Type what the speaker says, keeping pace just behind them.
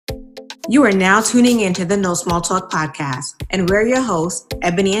You are now tuning into the No Small Talk podcast, and we're your hosts,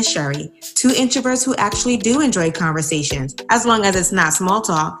 Ebony and Sherry, two introverts who actually do enjoy conversations, as long as it's not small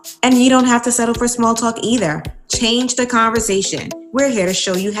talk. And you don't have to settle for small talk either. Change the conversation. We're here to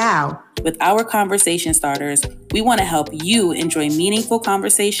show you how. With our conversation starters, we want to help you enjoy meaningful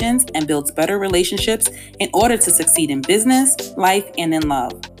conversations and build better relationships in order to succeed in business, life, and in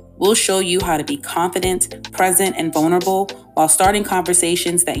love. We'll show you how to be confident, present, and vulnerable while starting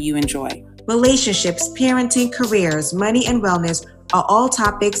conversations that you enjoy. Relationships, parenting, careers, money, and wellness are all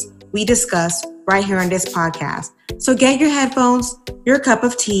topics we discuss right here on this podcast. So get your headphones, your cup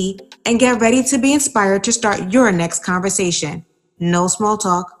of tea, and get ready to be inspired to start your next conversation. No small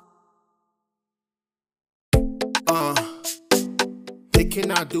talk. They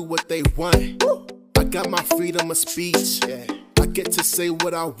cannot do what they want. I got my freedom of speech. I get to say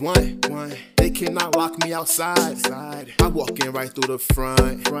what I want. They cannot lock me outside. I walk in right through the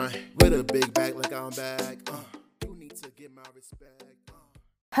front with a big bag like I'm back. You need to get my respect.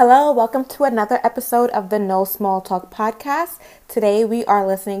 Hello, welcome to another episode of the No Small Talk podcast. Today we are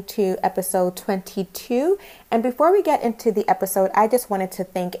listening to episode 22. And before we get into the episode, I just wanted to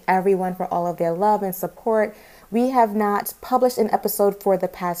thank everyone for all of their love and support. We have not published an episode for the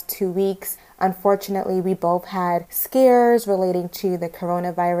past 2 weeks. Unfortunately, we both had scares relating to the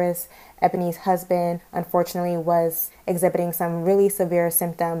coronavirus. Ebony's husband, unfortunately, was exhibiting some really severe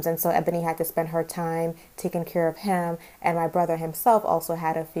symptoms, and so Ebony had to spend her time taking care of him, and my brother himself also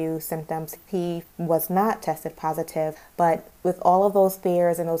had a few symptoms. He was not tested positive, but with all of those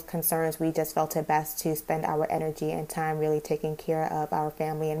fears and those concerns, we just felt it best to spend our energy and time really taking care of our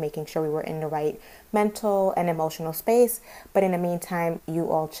family and making sure we were in the right mental and emotional space. But in the meantime, you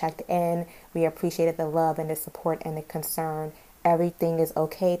all checked in. We appreciated the love and the support and the concern. Everything is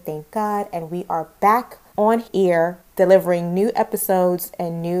okay, thank God, and we are back on here delivering new episodes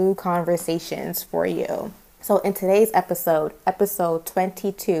and new conversations for you. So in today's episode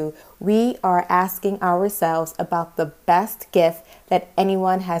 22, we are asking ourselves about the best gift that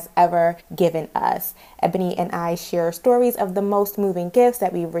anyone has ever given us. Ebony and I share stories of the most moving gifts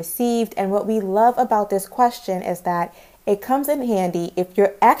that we've received, and what we love about this question is that it comes in handy if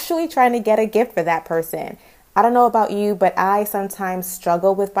you're actually trying to get a gift for that person. I don't know about you, but I sometimes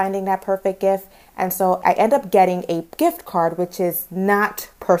struggle with finding that perfect gift. And so I end up getting a gift card, which is not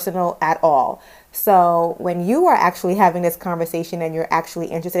personal at all. So when you are actually having this conversation and you're actually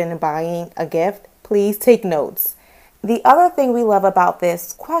interested in buying a gift, please take notes. The other thing we love about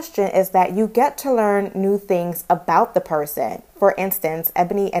this question is that you get to learn new things about the person. For instance,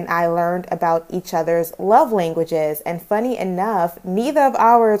 Ebony and I learned about each other's love languages. And funny enough, neither of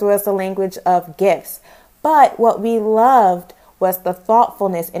ours was the language of gifts. But what we loved was the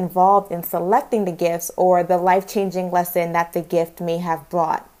thoughtfulness involved in selecting the gifts or the life-changing lesson that the gift may have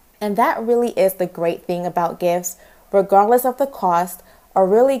brought. And that really is the great thing about gifts. Regardless of the cost, a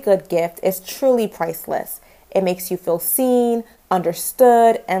really good gift is truly priceless. It makes you feel seen,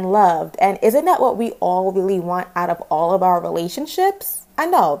 understood, and loved. And isn't that what we all really want out of all of our relationships? I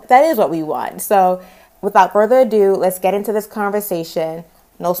know, that is what we want. So without further ado, let's get into this conversation.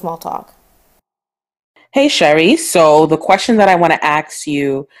 No small talk. Hey, Sherry. So the question that I want to ask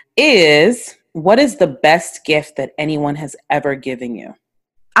you is, what is the best gift that anyone has ever given you?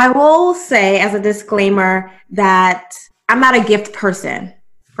 I will say as a disclaimer that I'm not a gift person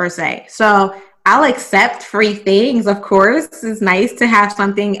per se. So I'll accept free things, of course. It's nice to have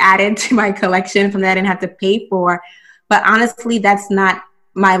something added to my collection from that I didn't have to pay for. But honestly, that's not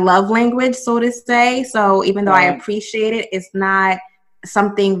my love language, so to say. So even though I appreciate it, it's not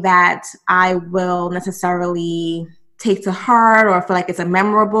something that I will necessarily take to heart or feel like it's a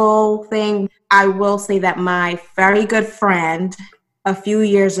memorable thing. I will say that my very good friend a few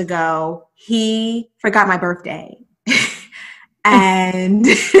years ago, he forgot my birthday. And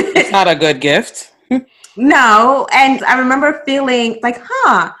it's not a good gift. No. And I remember feeling like,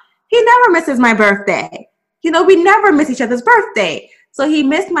 he never misses my birthday. We never miss each other's birthday. So he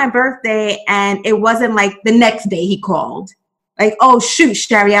missed my birthday, and it wasn't like the next day he called. Like, oh, shoot,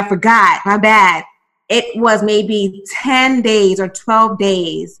 Sherry, I forgot. My bad. It was maybe 10 days or 12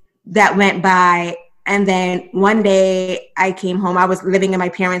 days that went by. And then one day I came home. I was living in my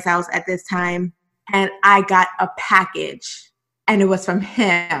parents' house at this time. And I got a package. And it was from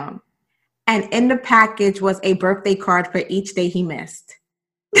him. And in the package was a birthday card for each day he missed.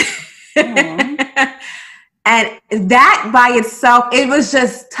 And that by itself, it was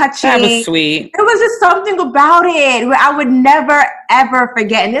just touching. That was sweet. It was just something about it where I would never, ever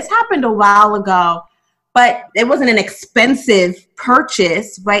forget. And this happened a while ago, but it wasn't an expensive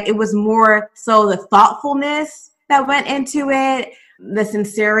purchase, right? It was more so the thoughtfulness that went into it, the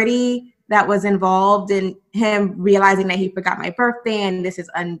sincerity that was involved in him realizing that he forgot my birthday and this is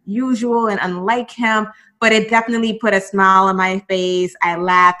unusual and unlike him. But it definitely put a smile on my face. I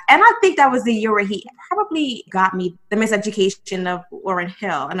laughed. And I think that was the year where he probably got me The Miseducation of Lauryn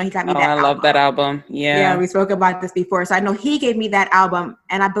Hill. I know he got me that album. I love that album. Yeah, we spoke about this before. So I know he gave me that album.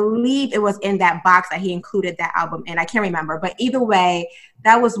 And I believe it was in that box that he included that album in. I can't remember. But either way,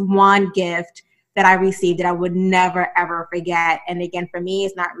 that was one gift that I received that I would never, ever forget. And again, for me,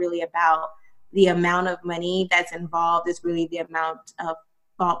 it's not really about the amount of money that's involved. It's really the amount of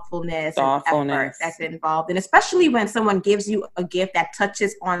thoughtfulness and effort that's involved. And especially when someone gives you a gift that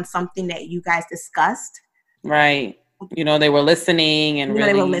touches on something that you guys discussed. Right. You know, they were listening and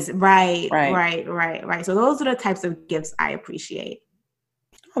really. They were listening. Right. So those are the types of gifts I appreciate.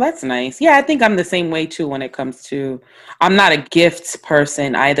 Oh, that's nice. Yeah, I think I'm the same way too when it comes to, I'm not a gifts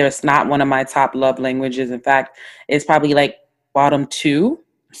person either. It's not one of my top love languages. In fact, it's probably like bottom 2.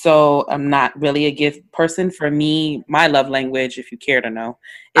 So I'm not really a gift person. For me, my love language, if you care to know.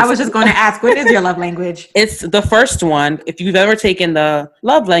 I was just going to ask, what is your love language? It's the first one. If you've ever taken the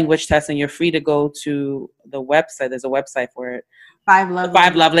love language test, and you're free to go to the website, there's a website for it. 5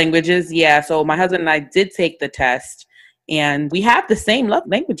 love languages. Yeah. So my husband and I did take the test, and we have the same love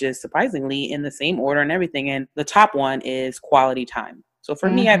languages, surprisingly, in the same order and everything. And the top one is quality time. So for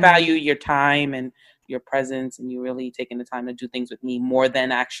me, I value your time and your presence, and you really taking the time to do things with me more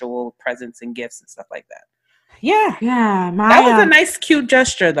than actual presents and gifts and stuff like that. Yeah. That was a nice, cute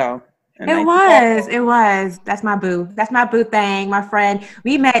gesture, though. It was. That's my boo. That's my boo thing, my friend.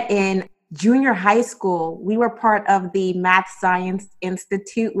 We met in junior high school. We were part of the Math Science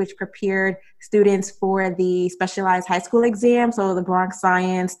Institute, which prepared students for the specialized high school exam. So the Bronx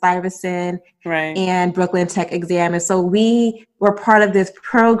Science, Stuyvesant, and Brooklyn Tech exam. And so we were part of this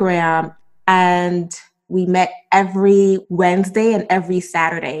program, and we met every Wednesday and every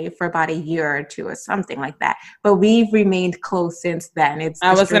Saturday for about a year or two or something like that. But we've remained close since then.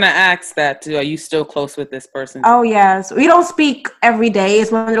 I was going to ask that too. Are you still close with this person? Oh, yes. We don't speak every day.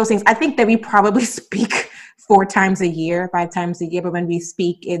 It's one of those things. I think that we probably speak 4 times a year, 5 times a year. But when we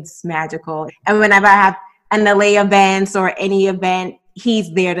speak, it's magical. And whenever I have an LA events or any event,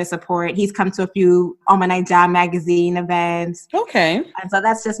 he's there to support. He's come to a few Almanac Job magazine events. Okay. And so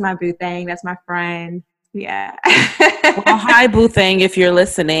that's just my boo thing. That's my friend. Yeah. Well, hi, Boo Thing, if you're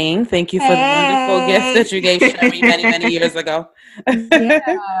listening. Thank you for the wonderful gifts that you gave Sherry many, many years ago.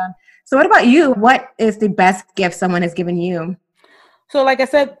 Yeah. So what about you? What is the best gift someone has given you? So like I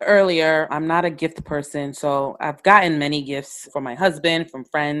said earlier, I'm not a gift person. So I've gotten many gifts from my husband, from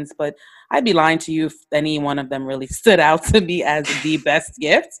friends, but I'd be lying to you if any one of them really stood out to me as the best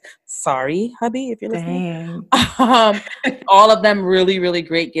gift. Sorry, hubby, if you're listening. All of them really, really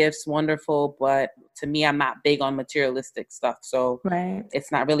great gifts, wonderful. But to me, I'm not big on materialistic stuff. So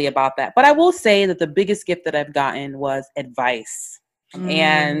it's not really about that. But I will say that the biggest gift that I've gotten was advice.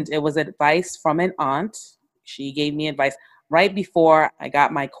 And it was advice from an aunt. She gave me advice right before I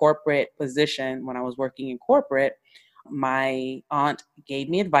got my corporate position. When I was working in corporate, my aunt gave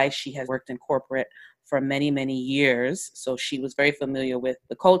me advice. She has worked in corporate for many, many years. So she was very familiar with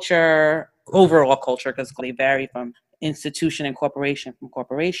the culture, overall culture, because they vary from institution and corporation from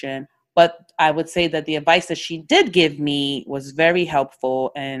corporation. But I would say that the advice that she did give me was very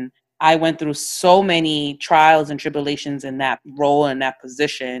helpful. And I went through so many trials and tribulations in that role and that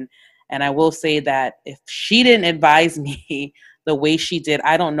position. And I will say that if she didn't advise me the way she did,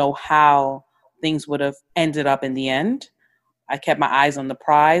 I don't know how things would have ended up in the end. I kept my eyes on the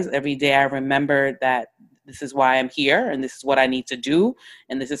prize. Every day I remembered that this is why I'm here and this is what I need to do.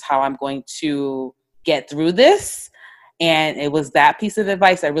 And this is how I'm going to get through this. And it was that piece of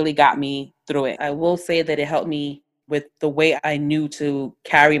advice that really got me through it. I will say that it helped me with the way I knew to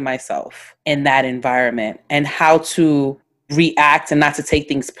carry myself in that environment and how to react and not to take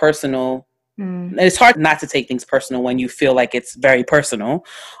things personal. It's hard not to take things personal when you feel like it's very personal.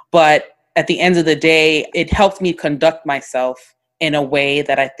 But at the end of the day, it helped me conduct myself in a way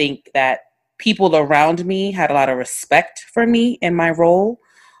that I think that people around me had a lot of respect for me in my role,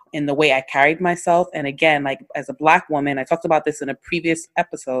 in the way I carried myself. And again, like as a Black woman, I talked about this in a previous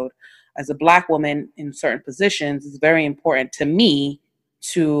episode, as a Black woman in certain positions, it's very important to me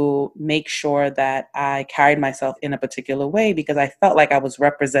to make sure that I carried myself in a particular way because I felt like I was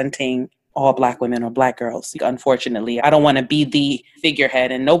representing all Black women or Black girls. Unfortunately, I don't want to be the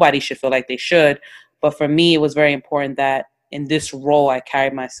figurehead and nobody should feel like they should. But for me, it was very important that in this role, I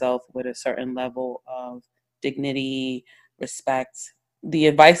carried myself with a certain level of dignity, respect. The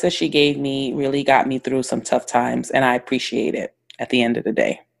advice that she gave me really got me through some tough times, and I appreciate it at the end of the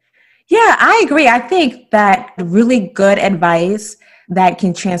day. Yeah, I agree. I think that really good advice that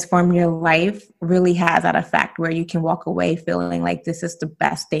can transform your life really has that effect where you can walk away feeling like this is the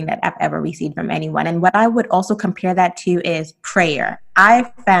best thing that I've ever received from anyone. And what I would also compare that to is prayer.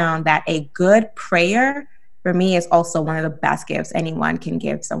 I found that a good prayer for me is also one of the best gifts anyone can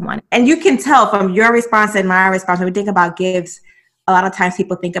give someone. And you can tell from your response and my response, when we think about gifts, a lot of times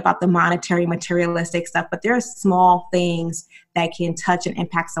people think about the monetary, materialistic stuff, but there are small things that can touch and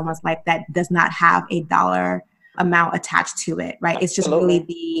impact someone's life that does not have a dollar amount attached to it, right? It's just really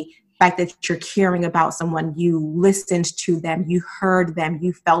the fact that you're caring about someone, you listened to them, you heard them,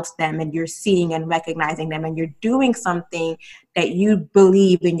 you felt them, and you're seeing and recognizing them, and you're doing something that you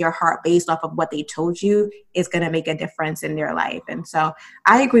believe in your heart based off of what they told you is going to make a difference in their life. And so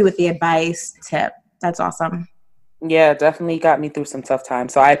I agree with the advice tip. That's awesome. Yeah, definitely got me through some tough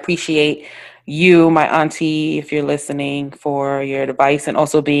times. So I appreciate you, my auntie, if you're listening, for your advice and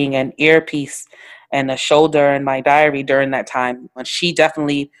also being an earpiece and a shoulder in my diary during that time. She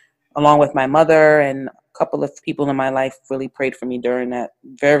definitely, along with my mother and a couple of people in my life, really prayed for me during that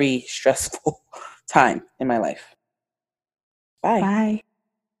very stressful time in my life. Bye. Bye.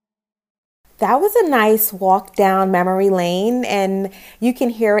 That was a nice walk down memory lane, and you can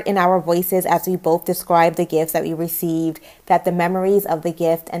hear it in our voices as we both describe the gifts that we received, that the memories of the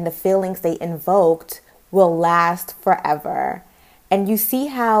gift and the feelings they invoked will last forever. And you see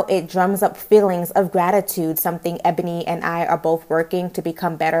how it drums up feelings of gratitude, something Ebony and I are both working to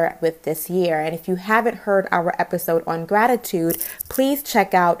become better with this year. And if you haven't heard our episode on gratitude, please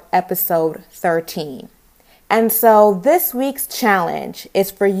check out episode 13. And so this week's challenge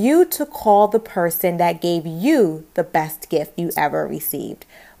is for you to call the person that gave you the best gift you ever received.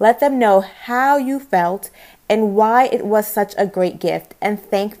 Let them know how you felt and why it was such a great gift, and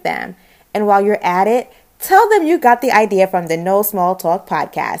thank them. And while you're at it, tell them you got the idea from the No Small Talk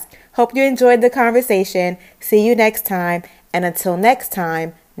podcast. Hope you enjoyed the conversation. See you next time. And until next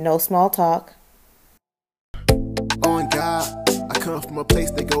time, no small talk. On God, I come from a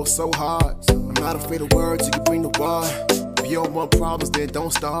place that goes so hard. I'm not afraid of words, you can bring the war. If you don't want problems, then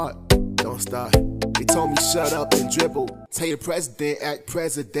don't start. Don't start. They told me shut up and dribble. Tell your president act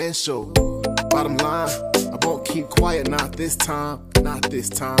presidential. Bottom line, I won't keep quiet, not this time, not this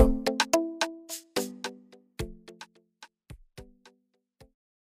time.